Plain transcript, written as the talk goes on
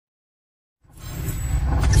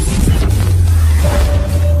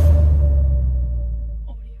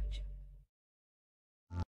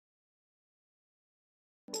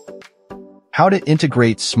How to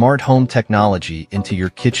integrate smart home technology into your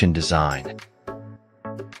kitchen design.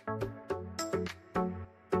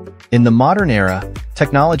 In the modern era,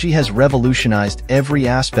 technology has revolutionized every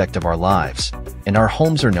aspect of our lives, and our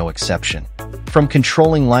homes are no exception. From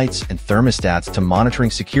controlling lights and thermostats to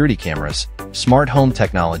monitoring security cameras, smart home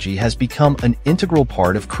technology has become an integral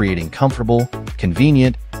part of creating comfortable,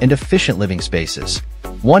 convenient, and efficient living spaces.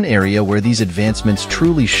 One area where these advancements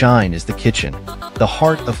truly shine is the kitchen, the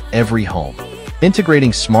heart of every home.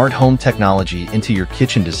 Integrating smart home technology into your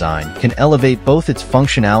kitchen design can elevate both its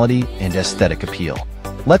functionality and aesthetic appeal.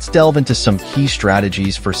 Let's delve into some key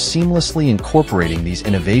strategies for seamlessly incorporating these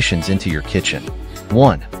innovations into your kitchen.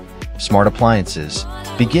 1. Smart appliances.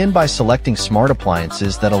 Begin by selecting smart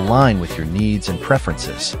appliances that align with your needs and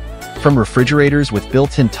preferences. From refrigerators with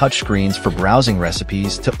built-in touchscreens for browsing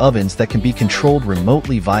recipes to ovens that can be controlled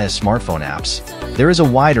remotely via smartphone apps, there is a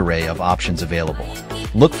wide array of options available.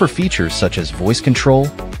 Look for features such as voice control,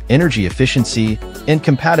 energy efficiency, and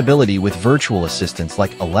compatibility with virtual assistants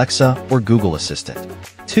like Alexa or Google Assistant.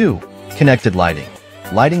 2. Connected lighting.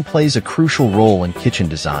 Lighting plays a crucial role in kitchen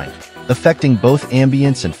design, affecting both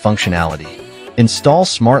ambience and functionality. Install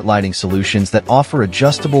smart lighting solutions that offer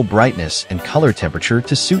adjustable brightness and color temperature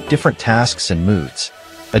to suit different tasks and moods.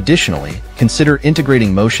 Additionally, consider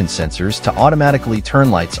integrating motion sensors to automatically turn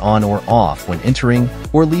lights on or off when entering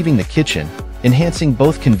or leaving the kitchen, enhancing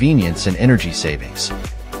both convenience and energy savings.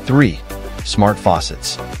 3. Smart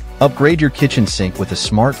faucets. Upgrade your kitchen sink with a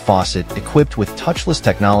smart faucet equipped with touchless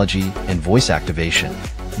technology and voice activation.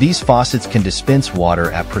 These faucets can dispense water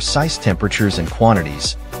at precise temperatures and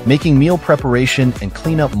quantities, making meal preparation and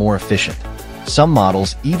cleanup more efficient. Some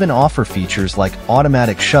models even offer features like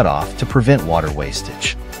automatic shutoff to prevent water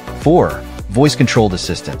wastage. 4. Voice-controlled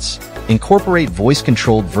assistants. Incorporate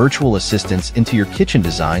voice-controlled virtual assistants into your kitchen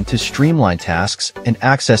design to streamline tasks and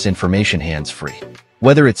access information hands-free.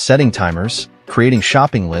 Whether it's setting timers, creating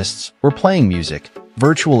shopping lists, or playing music,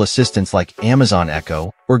 virtual assistants like Amazon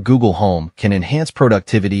Echo or Google Home can enhance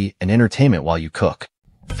productivity and entertainment while you cook.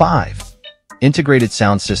 5. Integrated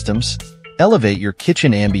sound systems. Elevate your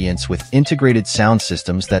kitchen ambience with integrated sound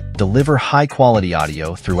systems that deliver high-quality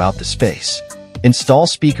audio throughout the space. Install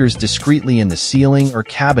speakers discreetly in the ceiling or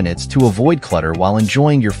cabinets to avoid clutter while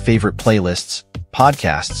enjoying your favorite playlists,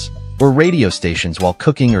 podcasts, or radio stations while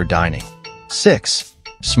cooking or dining. 6.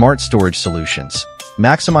 Smart storage solutions.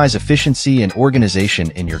 Maximize efficiency and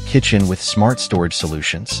organization in your kitchen with smart storage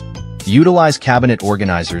solutions. Utilize cabinet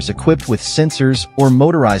organizers equipped with sensors or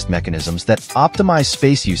motorized mechanisms that optimize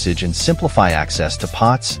space usage and simplify access to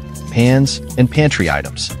pots, pans, and pantry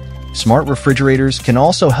items. Smart refrigerators can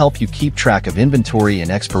also help you keep track of inventory and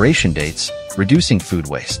expiration dates, reducing food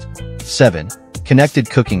waste. 7. Connected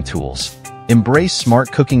cooking tools. Embrace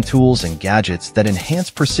smart cooking tools and gadgets that enhance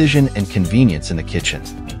precision and convenience in the kitchen.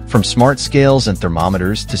 From smart scales and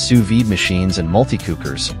thermometers to sous vide machines and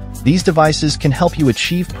multi-cookers, these devices can help you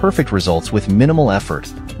achieve perfect results with minimal effort,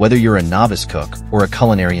 whether you're a novice cook or a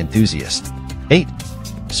culinary enthusiast. 8.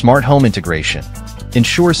 Smart home integration.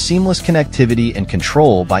 Ensure seamless connectivity and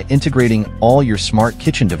control by integrating all your smart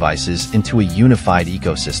kitchen devices into a unified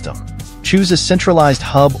ecosystem. Choose a centralized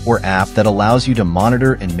hub or app that allows you to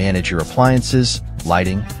monitor and manage your appliances,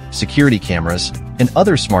 lighting, security cameras, and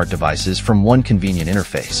other smart devices from one convenient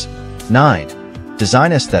interface. 9.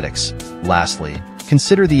 Design aesthetics. Lastly,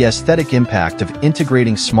 consider the aesthetic impact of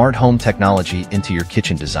integrating smart home technology into your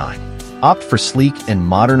kitchen design. Opt for sleek and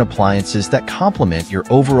modern appliances that complement your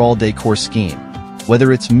overall decor scheme,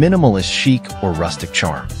 whether it's minimalist chic or rustic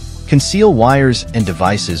charm. Conceal wires and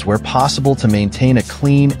devices where possible to maintain a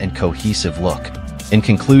clean and cohesive look. In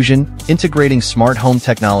conclusion, integrating smart home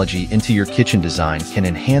technology into your kitchen design can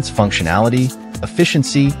enhance functionality,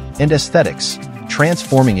 efficiency, and aesthetics,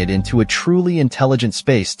 transforming it into a truly intelligent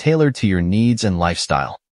space tailored to your needs and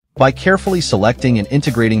lifestyle. By carefully selecting and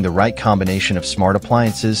integrating the right combination of smart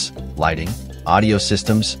appliances, lighting, audio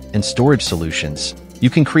systems, and storage solutions, you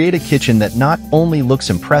can create a kitchen that not only looks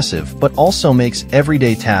impressive but also makes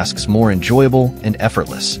everyday tasks more enjoyable and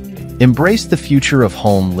effortless. Embrace the future of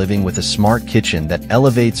home living with a smart kitchen that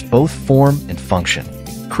elevates both form and function.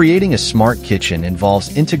 Creating a smart kitchen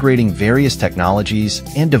involves integrating various technologies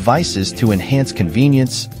and devices to enhance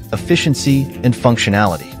convenience, efficiency, and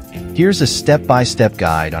functionality. Here's a step-by-step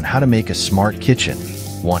guide on how to make a smart kitchen.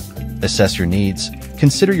 1. Assess your needs.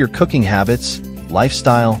 Consider your cooking habits,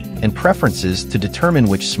 lifestyle, and preferences to determine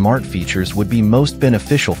which smart features would be most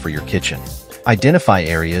beneficial for your kitchen. Identify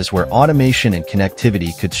areas where automation and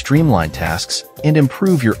connectivity could streamline tasks and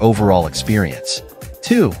improve your overall experience.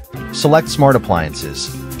 2. Select smart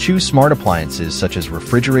appliances. Choose smart appliances such as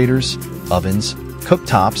refrigerators, ovens,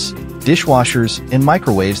 cooktops, dishwashers, and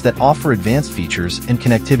microwaves that offer advanced features and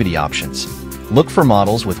connectivity options. Look for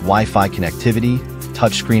models with Wi-Fi connectivity,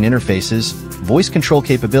 touchscreen interfaces, voice control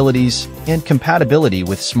capabilities, and compatibility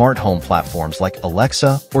with smart home platforms like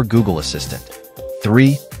Alexa or Google Assistant.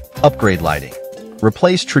 3. Upgrade lighting.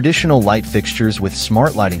 Replace traditional light fixtures with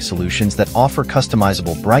smart lighting solutions that offer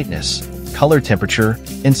customizable brightness, color temperature,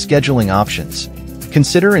 and scheduling options.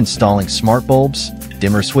 Consider installing smart bulbs,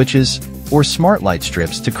 dimmer switches, or smart light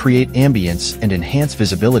strips to create ambience and enhance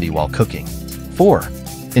visibility while cooking. 4.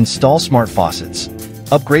 Install smart faucets.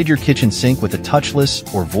 Upgrade your kitchen sink with a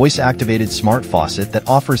touchless or voice-activated smart faucet that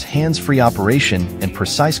offers hands-free operation and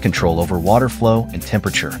precise control over water flow and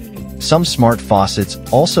temperature. Some smart faucets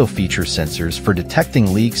also feature sensors for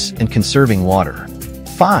detecting leaks and conserving water.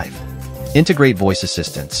 5. Integrate voice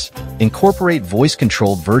assistants. Incorporate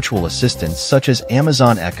voice-controlled virtual assistants such as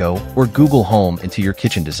Amazon Echo or Google Home into your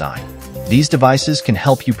kitchen design. These devices can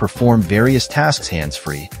help you perform various tasks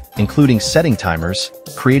hands-free, including setting timers,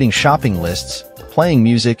 creating shopping lists, playing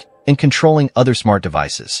music, and controlling other smart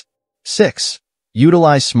devices. 6.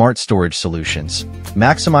 Utilize smart storage solutions.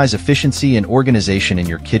 Maximize efficiency and organization in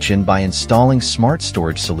your kitchen by installing smart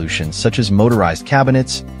storage solutions such as motorized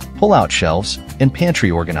cabinets, pull-out shelves, and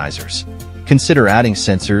pantry organizers. Consider adding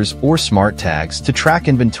sensors or smart tags to track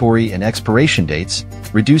inventory and expiration dates,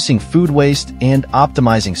 reducing food waste and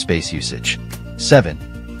optimizing space usage.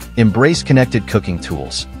 7. Embrace connected cooking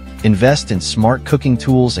tools. Invest in smart cooking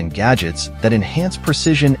tools and gadgets that enhance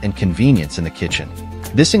precision and convenience in the kitchen.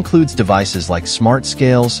 This includes devices like smart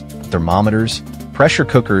scales, thermometers, pressure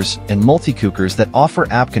cookers, and multi-cookers that offer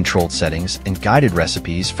app-controlled settings and guided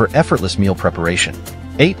recipes for effortless meal preparation.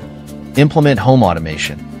 8. Implement home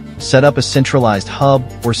automation. Set up a centralized hub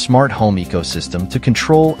or smart home ecosystem to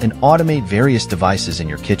control and automate various devices in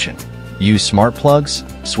your kitchen. Use smart plugs,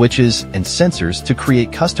 switches, and sensors to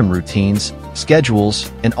create custom routines,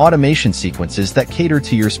 schedules, and automation sequences that cater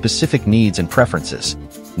to your specific needs and preferences.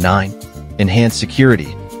 9. Enhance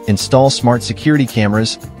security. Install smart security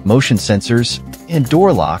cameras, motion sensors, and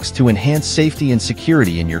door locks to enhance safety and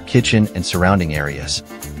security in your kitchen and surrounding areas.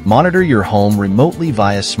 Monitor your home remotely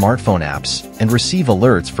via smartphone apps and receive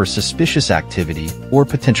alerts for suspicious activity or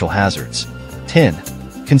potential hazards. 10.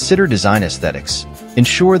 Consider design aesthetics.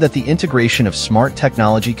 Ensure that the integration of smart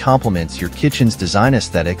technology complements your kitchen's design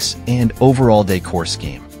aesthetics and overall decor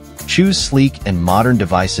scheme. Choose sleek and modern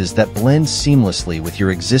devices that blend seamlessly with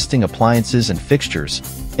your existing appliances and fixtures,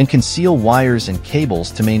 and conceal wires and cables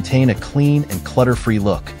to maintain a clean and clutter-free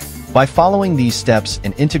look. By following these steps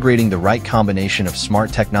and integrating the right combination of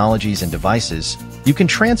smart technologies and devices, you can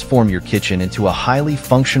transform your kitchen into a highly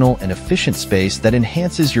functional and efficient space that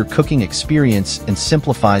enhances your cooking experience and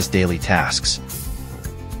simplifies daily tasks.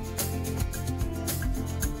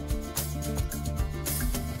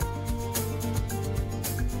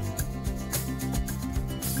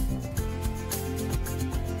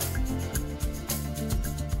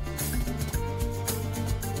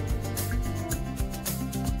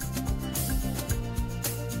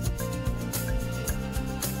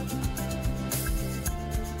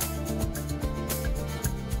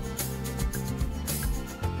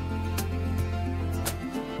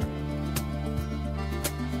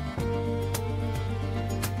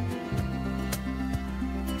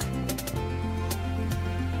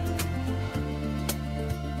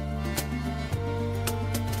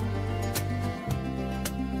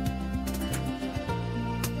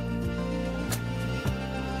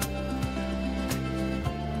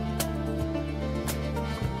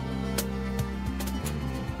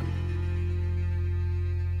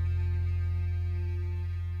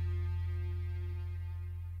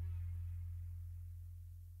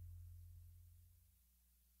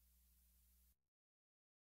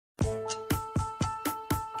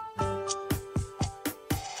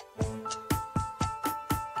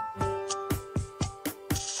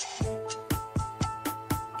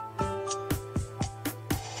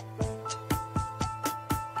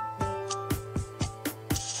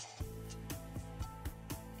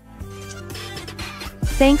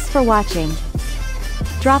 Thanks for watching.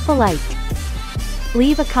 Drop a like,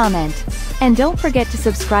 leave a comment, and don't forget to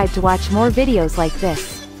subscribe to watch more videos like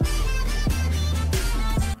this.